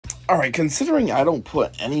Alright, considering I don't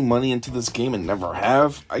put any money into this game and never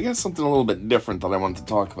have, I got something a little bit different that I wanted to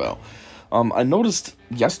talk about. I noticed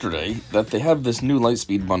yesterday that they have this new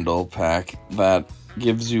Lightspeed bundle pack that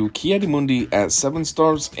gives you Ki-Adi Mundi at 7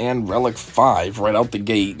 stars and Relic 5 right out the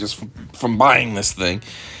gate just from buying this thing.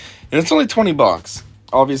 And it's only 20 bucks.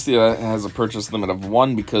 Obviously, it has a purchase limit of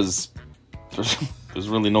 1 because there's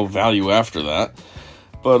really no value after that.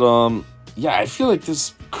 But, yeah, I feel like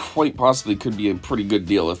this quite possibly could be a pretty good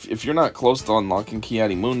deal. If you're not close to unlocking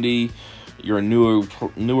Ki-Adi Mundi, you're a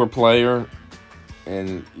newer player,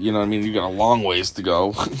 and, you know what I mean, you got a long ways to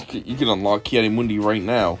go. You can unlock Ki-Adi Mundi right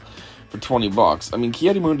now for 20 bucks. I mean,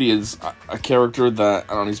 Ki-Adi Mundi is a character that,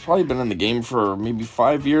 I don't know, he's probably been in the game for maybe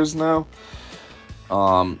 5 years now.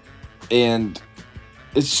 And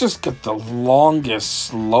it's just got the longest,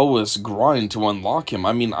 slowest grind to unlock him.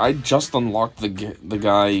 I mean, I just unlocked the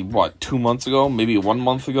guy, what, 2 months ago? Maybe 1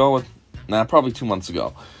 month ago? Nah, probably 2 months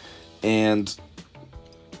ago. And,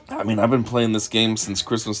 I mean, I've been playing this game since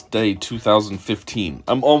Christmas Day 2015.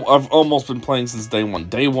 I've almost been playing since day one.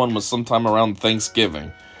 Day one was sometime around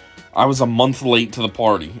Thanksgiving. I was a month late to the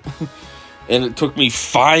party. And it took me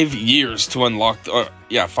 5 years to unlock,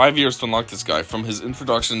 5 years to unlock this guy, from his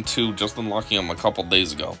introduction to just unlocking him a couple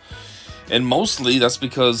days ago. And mostly that's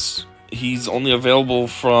because he's only available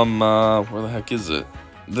from, where the heck is it?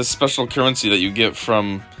 This special currency that you get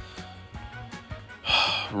from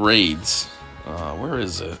raids. Where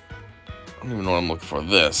is it? I don't even know what I'm looking for.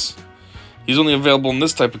 This. He's only available in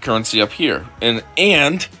this type of currency up here.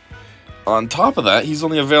 And on top of that, he's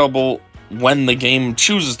only available when the game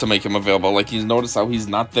chooses to make him available. Like, you notice how he's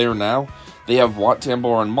not there now? They have Wat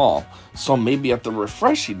Tambor and Maul. So maybe at the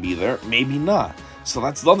refresh he'd be there, maybe not. So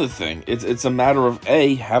that's the other thing. It's a matter of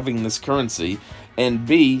A, having this currency, and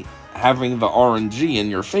B, having the RNG in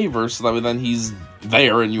your favor, so that way then he's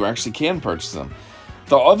there and you actually can purchase him.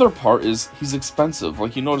 The other part is he's expensive.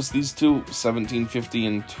 Like, you notice these two, $17.50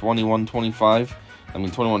 and $21.25. I mean,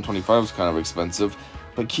 $21.25 is kind of expensive.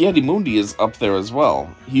 But Ki-Adi Mundi is up there as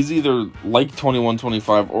well. He's either like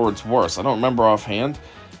 $21.25 or it's worse. I don't remember offhand.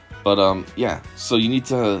 But, yeah. So you need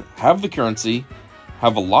to have the currency,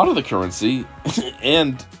 have a lot of the currency,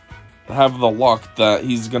 and have the luck that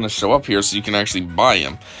he's going to show up here so you can actually buy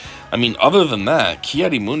him. I mean, other than that,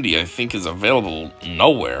 Ki-Adi Mundi, I think, is available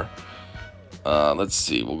nowhere. Let's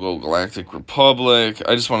see. We'll go Galactic Republic.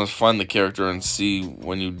 I just want to find the character and see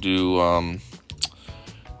when you do,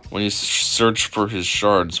 when you search for his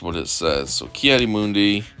shards, what it says. So, Ki-Adi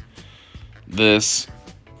Mundi, this,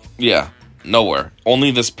 yeah, nowhere.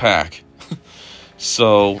 Only this pack.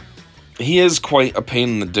 So, he is quite a pain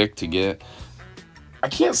in the dick to get. I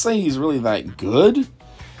can't say he's really that good,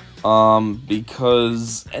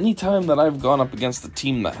 because anytime that I've gone up against a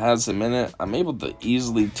team that has him in it, I'm able to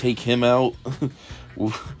easily take him out.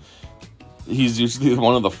 He's usually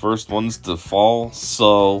one of the first ones to fall,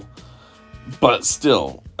 so... But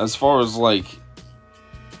still, as far as, like,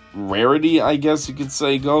 rarity, I guess you could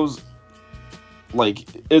say, goes, like,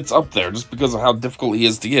 it's up there just because of how difficult he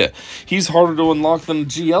is to get. He's harder to unlock than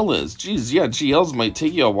GL is. Jeez, yeah, GLs might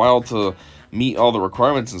take you a while to meet all the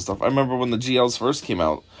requirements and stuff. I remember when the GLs first came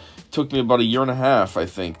out, it took me about 1.5 years, I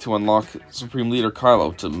think, to unlock Supreme Leader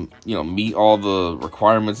Kylo, to, you know, meet all the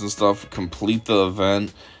requirements and stuff, complete the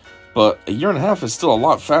event. But 1.5 years is still a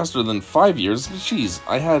lot faster than 5 years. Jeez,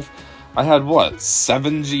 I had what,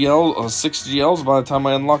 7 GL or 6 GLs by the time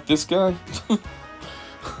I unlocked this guy?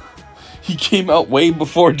 He came out way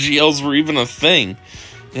before GLs were even a thing.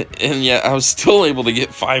 And yet I was still able to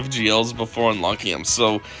get 5 GLs before unlocking him.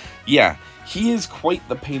 So, yeah, he is quite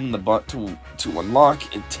the pain in the butt to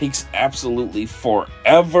unlock. It takes absolutely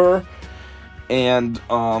forever. And,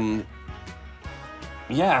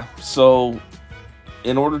 yeah, so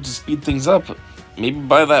in order to speed things up, maybe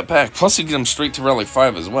buy that pack. Plus, you get him straight to Relic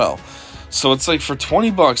 5 as well. So it's like, for 20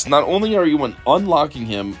 bucks, not only are you unlocking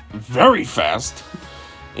him very fast,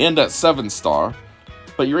 and at 7 star,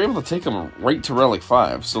 but you're able to take him right to Relic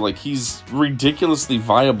 5. So, like, he's ridiculously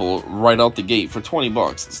viable right out the gate for 20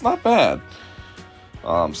 bucks. It's not bad.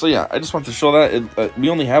 So yeah, I just wanted to show that. We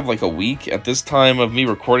only have, like, a week. At this time of me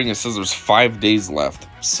recording, it says there's 5 days left.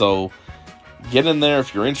 So get in there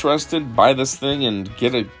if you're interested, buy this thing, and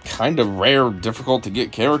get a kind of rare, difficult to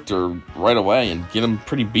get character right away, and get him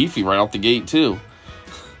pretty beefy right out the gate, too.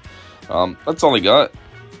 That's all I got.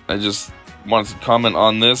 I just wanted to comment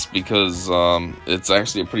on this because it's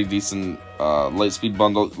actually a pretty decent Lightspeed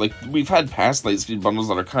bundle. Like, we've had past Lightspeed bundles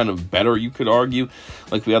that are kind of better, you could argue.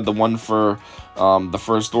 Like, we had the one for the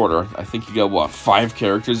First Order. I think you got, what, 5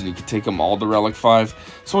 characters, and you could take them all to Relic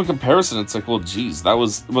 5. So in comparison, it's like, well, geez,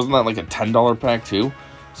 wasn't that like a $10 pack too?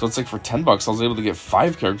 So it's like for $10, I was able to get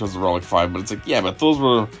 5 characters of Relic 5. But it's like, yeah, but those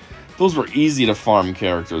were easy to farm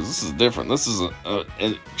characters. This is different. This is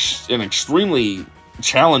an extremely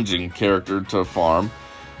challenging character to farm,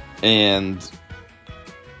 and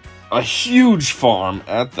a huge farm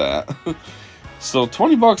at that. So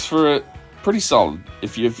 $20 for it, pretty solid.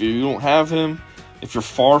 If you don't have him, if you're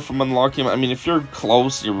far from unlocking him, I mean, if you're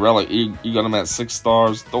close, you're Relic, you got him at 6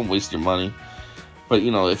 stars, don't waste your money. But,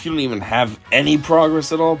 you know, if you don't even have any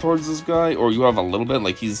progress at all towards this guy, or you have a little bit,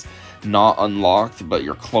 like he's not unlocked, but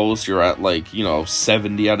you're close, you're at, like, you know,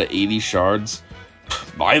 70 out of 80 shards,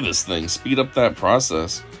 buy this thing, speed up that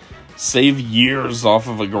process. Save years off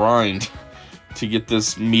of a grind to get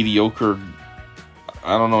this mediocre,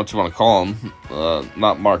 I don't know what you want to call him,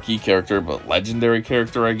 not marquee character, but legendary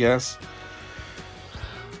character, I guess.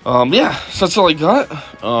 Yeah, so that's all I got.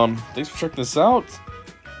 Thanks for checking this out,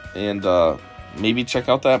 and maybe check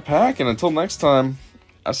out that pack, and until next time,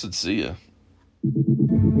 I should see ya.